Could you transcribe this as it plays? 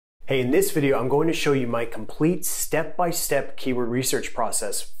Hey, in this video, I'm going to show you my complete step-by-step keyword research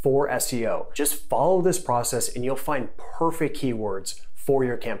process for SEO. Just follow this process and you'll find perfect keywords for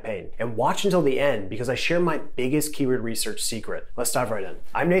your campaign. And watch until the end because I share my biggest keyword research secret. Let's dive right in.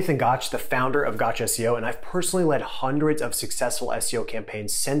 I'm Nathan Gotch, the founder of Gotch SEO, and I've personally led hundreds of successful SEO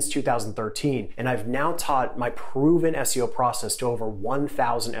campaigns since 2013, and I've now taught my proven SEO process to over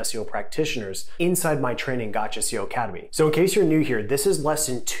 1,000 SEO practitioners inside my training Gotch SEO Academy. So in case you're new here, this is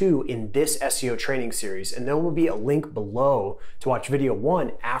lesson 2 in this SEO training series, and there will be a link below to watch video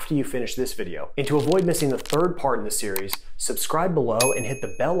 1 after you finish this video. And to avoid missing the third part in the series, subscribe below and hit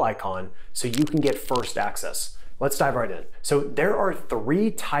the bell icon so you can get first access. Let's dive right in. So there are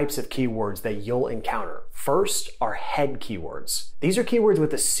 3 types of keywords that you'll encounter. First are head keywords. These are keywords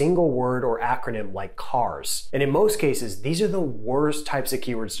with a single word or acronym like cars. And in most cases, these are the worst types of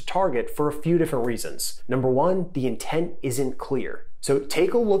keywords to target for a few different reasons. Number 1, the intent isn't clear. So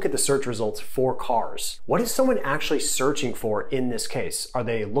take a look at the search results for cars. What is someone actually searching for in this case? Are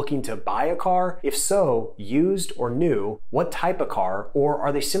they looking to buy a car? If so, used or new? What type of car? Or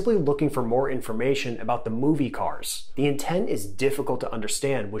are they simply looking for more information about the movie Cars? The intent is difficult to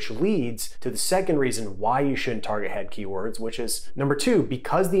understand, which leads to the second reason why you shouldn't target head keywords, which is number 2,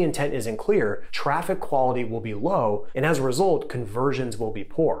 because the intent isn't clear, traffic quality will be low, and as a result, conversions will be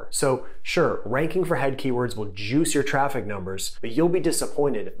poor. So sure, ranking for head keywords will juice your traffic numbers, but you'll be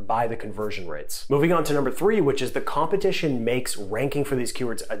disappointed by the conversion rates. Moving on to number 3, which is the competition makes ranking for these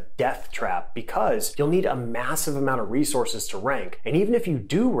keywords a death trap because you'll need a massive amount of resources to rank. And even if you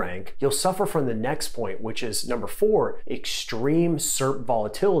do rank, you'll suffer from the next point, which is number 4, extreme SERP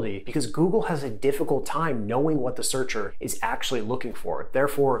volatility, because Google has a difficult time knowing what the searcher is actually looking for.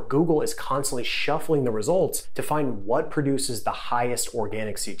 Therefore, Google is constantly shuffling the results to find what produces the highest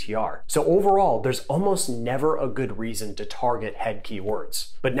organic CTR. So overall, there's almost never a good reason to target head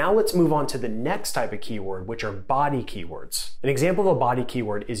keywords. But now let's move on to the next type of keyword, which are body keywords. An example of a body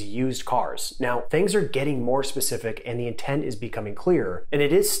keyword is used cars. Now, things are getting more specific and the intent is becoming clearer, and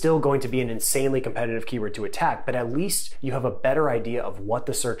it is still going to be an insanely competitive keyword to attack, but at least you have a better idea of what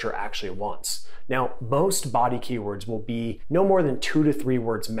the searcher actually wants. Now, most body keywords will be no more than 2 to 3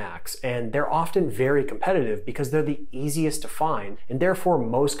 words max, and they're often very competitive because they're the easiest to find, and therefore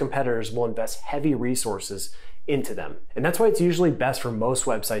most competitors will invest heavy resources into them. And that's why it's usually best for most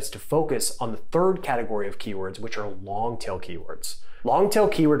websites to focus on the third category of keywords, which are long tail keywords. Long tail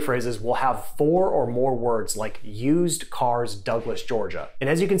keyword phrases will have 4 or more words like used cars, Douglas, Georgia. And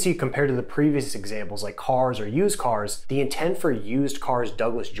as you can see, compared to the previous examples like cars or used cars, the intent for used cars,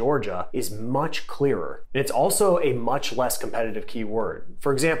 Douglas, Georgia is much clearer. And it's also a much less competitive keyword.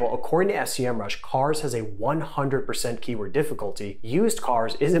 For example, according to Semrush, cars has a 100% keyword difficulty. Used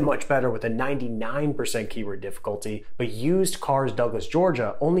cars isn't much better with a 99% keyword difficulty, but used cars, Douglas,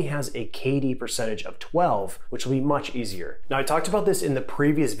 Georgia only has a KD percentage of 12, which will be much easier. Now, I talked about this in the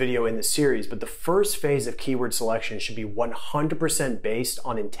previous video in the series, but the first phase of keyword selection should be 100% based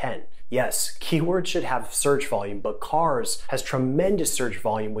on intent. Yes, keywords should have search volume, but cars has tremendous search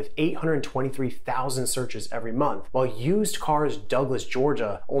volume with 823,000 searches every month, while used cars Douglas,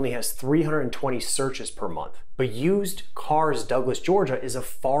 Georgia only has 320 searches per month. But used cars Douglas, Georgia is a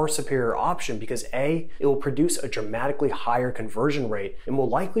far superior option because A, it will produce a dramatically higher conversion rate and will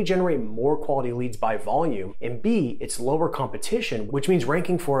likely generate more quality leads by volume, and B, it's lower competition, which means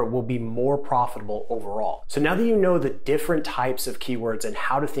ranking for it will be more profitable overall. So now that you know the different types of keywords and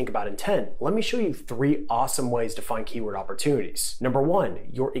how to think about intent, let me show you 3 awesome ways to find keyword opportunities. Number 1,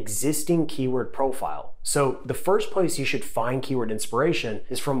 your existing keyword profile. So the first place you should find keyword inspiration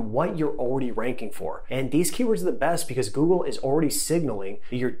is from what you're already ranking for. And these keywords are the best because Google is already signaling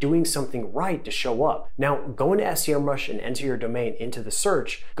that you're doing something right to show up. Now, go into Semrush and enter your domain into the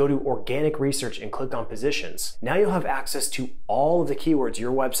search, go to organic research and click on positions. Now you'll have access to all of the keywords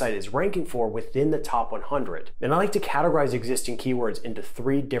your website is ranking for within the top 100. And I like to categorize existing keywords into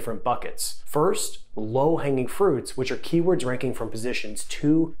 3 different buckets. First, low-hanging fruits, which are keywords ranking from positions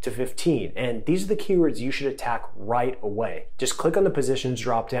 2 to 15. And these are the keywords you should attack right away. Just click on the positions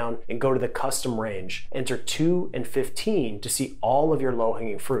dropdown and go to the custom range. Enter 2 and 15 to see all of your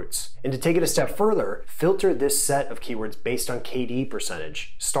low-hanging fruits. And to take it a step further, filter this set of keywords based on KD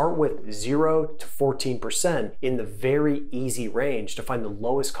percentage. Start with 0 to 14% in the very easy range range to find the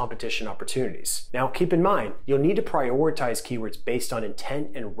lowest competition opportunities. Now, keep in mind, you'll need to prioritize keywords based on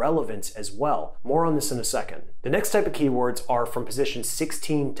intent and relevance as well. More on this in a second. The next type of keywords are from position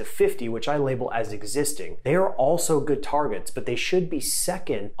 16 to 50, which I label as existing. They are also good targets, but they should be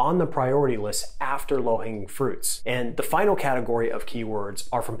second on the priority list after low-hanging fruits. And the final category of keywords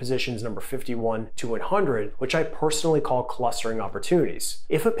are from positions number 51 to 100, which I personally call clustering opportunities.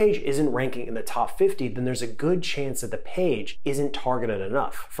 If a page isn't ranking in the top 50, then there's a good chance that the page isn't targeted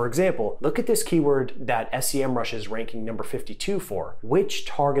enough. For example, look at this keyword that Semrush is ranking number 52 for. Which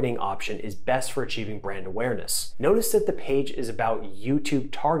targeting option is best for achieving brand awareness? Notice that the page is about YouTube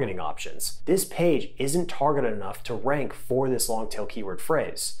targeting options. This page isn't targeted enough to rank for this long tail keyword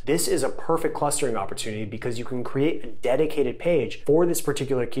phrase. This is a perfect clustering opportunity because you can create a dedicated page for this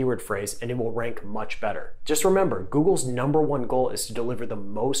particular keyword phrase and it will rank much better. Just remember, Google's #1 goal is to deliver the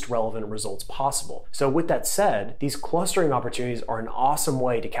most relevant results possible. So with that said, these clustering opportunities are an awesome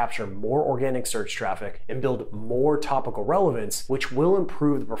way to capture more organic search traffic and build more topical relevance, which will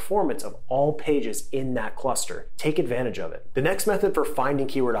improve the performance of all pages in that cluster. Take advantage of it. The next method for finding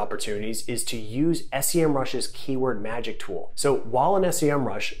keyword opportunities is to use Semrush's keyword magic tool. So while in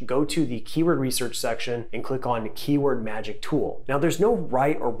Semrush, go to the keyword research section and click on keyword magic tool. Now there's no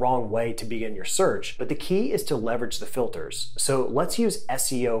right or wrong way to begin your search, but the key is to leverage the filters. So let's use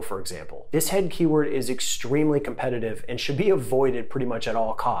SEO for example. This head keyword is extremely competitive and should be avoided pretty much at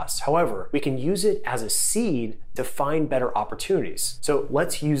all costs. However, we can use it as a seed to find better opportunities. So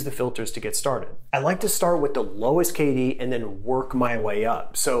let's use the filters to get started. I like to start with the lowest KD and then work my way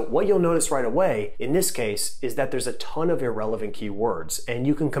up. So what you'll notice right away in this case is that there's a ton of irrelevant keywords, and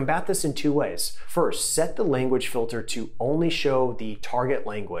you can combat this in two ways. First, set the language filter to only show the target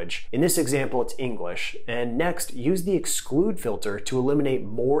language. In this example, it's English. And next, use the exclude filter to eliminate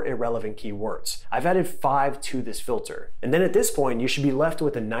more irrelevant keywords. I've added 5 to this filter. And then at this point, you should be left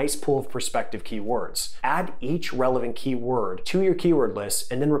with a nice pool of prospective keywords. Add each relevant keyword to your keyword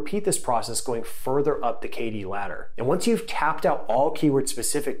list and then repeat this process going further up the KD ladder. And once you've tapped out all keywords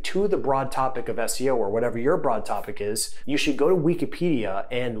specific to the broad topic of SEO or whatever your broad topic is, you should go to Wikipedia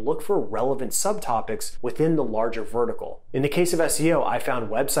and look for relevant subtopics within the larger vertical. In the case of SEO, I found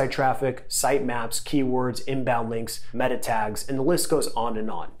website traffic, sitemaps, keywords, inbound links, meta tags, and the list goes on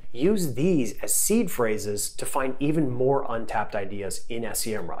and on. Use these as seed phrases to find even more untapped ideas in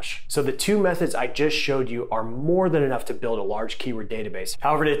Semrush. So the two methods I just showed you are more than enough to build a large keyword database.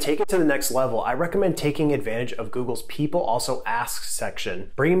 However, to take it to the next level, I recommend taking advantage of Google's People Also Ask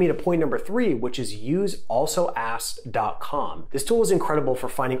section, bringing me to point number 3, which is use alsoasked.com. This tool is incredible for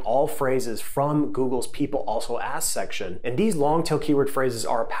finding all phrases from Google's People Also Ask section, and these long tail keyword phrases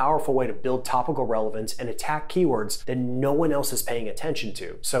are a powerful way to build topical relevance and attack keywords that no one else is paying attention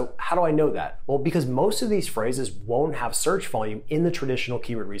to. So how do I know that? Well, because most of these phrases won't have search volume in the traditional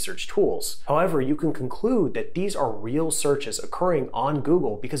keyword research tools. However, you can conclude that these are real searches occurring on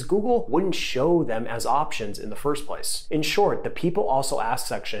Google because Google wouldn't show them as options in the first place. In short, the People Also Ask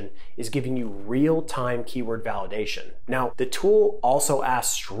section is giving you real-time keyword validation. Now, the tool Also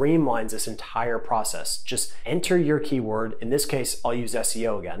Ask streamlines this entire process. Just enter your keyword, in this case, I'll use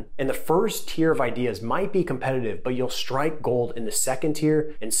SEO again, and the first tier of ideas might be competitive, but you'll strike gold in the second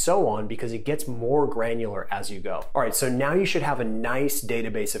tier and so on because it gets more granular as you go. All right, so now you should have a nice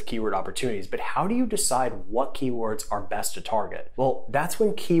database of keyword opportunities, but how do you decide what keywords are best to target? Well, that's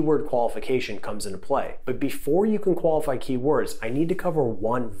when keyword qualification comes into play. But before you can qualify keywords, I need to cover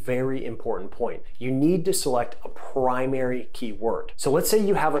one very important point. You need to select a primary keyword. So let's say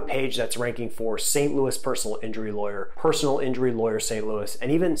you have a page that's ranking for St. Louis personal injury lawyer St. Louis,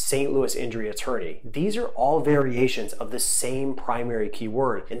 and even St. Louis injury attorney. These are all variations of the same primary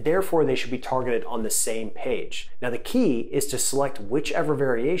keyword, and therefore they should be targeted on the same page. Now the key is to select whichever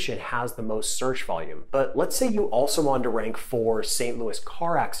variation has the most search volume. But let's say you also want to rank for St. Louis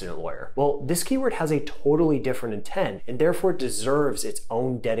car accident lawyer. Well, this keyword has a totally different intent and therefore deserves its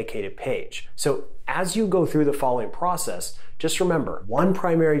own dedicated page. So as you go through the following process, just remember, one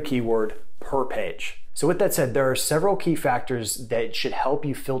primary keyword per page. So with that said, there are several key factors that should help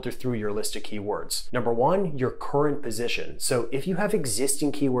you filter through your list of keywords. Number one, your current position. So if you have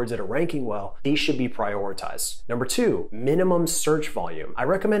existing keywords that are ranking well, these should be prioritized. Number two, minimum search volume. I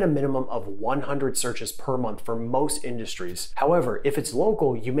recommend a minimum of 100 searches per month for most industries. However, if it's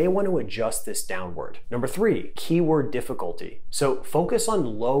local, you may want to adjust this downward. Number three, keyword difficulty. So focus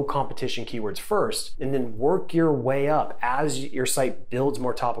on low competition keywords first, and then work your way up as your site builds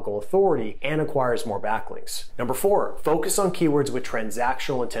more topical authority and acquires more more backlinks. Number 4, focus on keywords with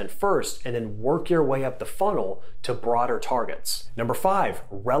transactional intent first and then work your way up the funnel to broader targets. Number 5,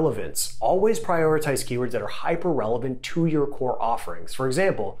 relevance. Always prioritize keywords that are hyper relevant to your core offerings. For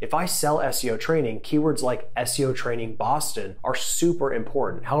example, if I sell SEO training, keywords like SEO training Boston are super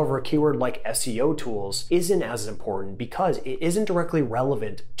important. However, a keyword like SEO tools isn't as important because it isn't directly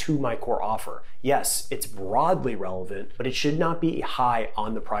relevant to my core offer. Yes, it's broadly relevant, but it should not be high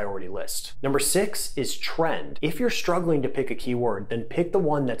on the priority list. Number 6 is trend. If you're struggling to pick a keyword, then pick the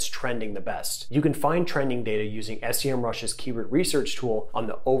one that's trending the best. You can find trending data using Semrush's keyword research tool on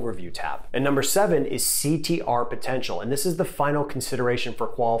the overview tab. And number 7 is CTR potential. And this is the final consideration for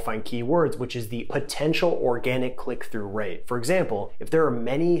qualifying keywords, which is the potential organic click-through rate. For example, if there are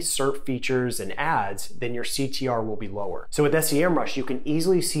many SERP features and ads, then your CTR will be lower. So with Semrush, you can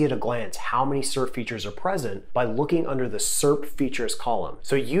easily see at a glance how many SERP features are present by looking under the SERP features column.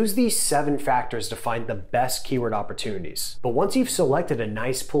 So use these 7 factors to find the best keyword opportunities. But once you've selected a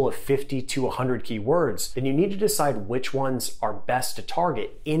nice pool of 50 to 100 keywords, then you need to decide which ones are best to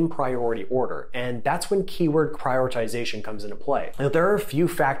target in priority order. And that's when keyword prioritization comes into play. Now, there are a few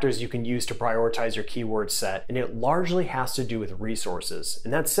factors you can use to prioritize your keyword set, and it largely has to do with resources.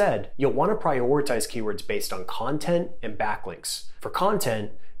 And that said, you'll want to prioritize keywords based on content and backlinks. For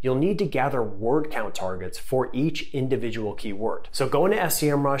content, you'll need to gather word count targets for each individual keyword. So go into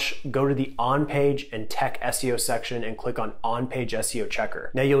Semrush, go to the on-page and tech SEO section and click on on-page SEO checker.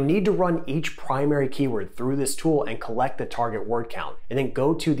 Now you'll need to run each primary keyword through this tool and collect the target word count. And then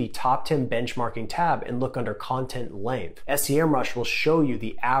go to the top 10 benchmarking tab and look under content length. Semrush will show you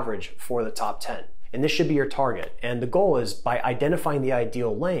the average for the top 10. And this should be your target. And the goal is, by identifying the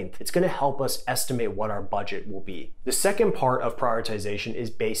ideal length, it's going to help us estimate what our budget will be. The second part of prioritization is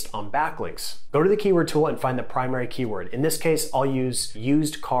based on backlinks. Go to the keyword tool and find the primary keyword. In this case, I'll use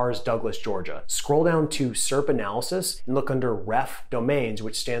used cars Douglas, Georgia. Scroll down to SERP analysis and look under ref domains,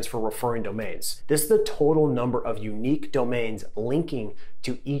 which stands for referring domains. This is the total number of unique domains linking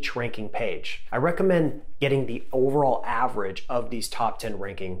to each ranking page. I recommend getting the overall average of these top 10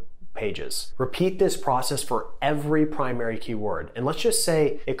 ranking pages. Repeat this process for every primary keyword. And let's just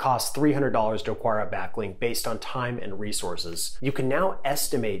say it costs $300 to acquire a backlink based on time and resources. You can now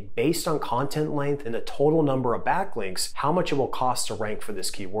estimate, based on content length and the total number of backlinks, how much it will cost to rank for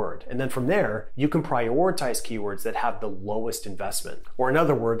this keyword. And then from there, you can prioritize keywords that have the lowest investment, or in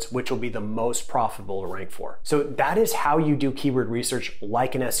other words, which will be the most profitable to rank for. So that is how you do keyword research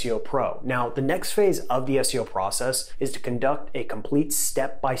like an SEO pro. Now, the next phase of the SEO process is to conduct a complete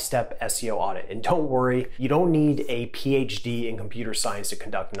step-by-step SEO audit. And don't worry, you don't need a PhD in computer science to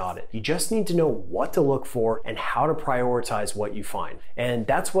conduct an audit. You just need to know what to look for and how to prioritize what you find. And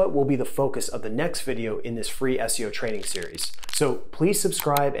that's what will be the focus of the next video in this free SEO training series. So please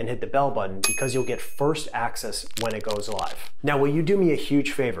subscribe and hit the bell button because you'll get first access when it goes live. Now, will you do me a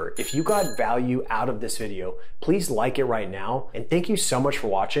huge favor? If you got value out of this video, please like it right now. And thank you so much for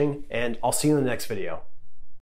watching, and I'll see you in the next video.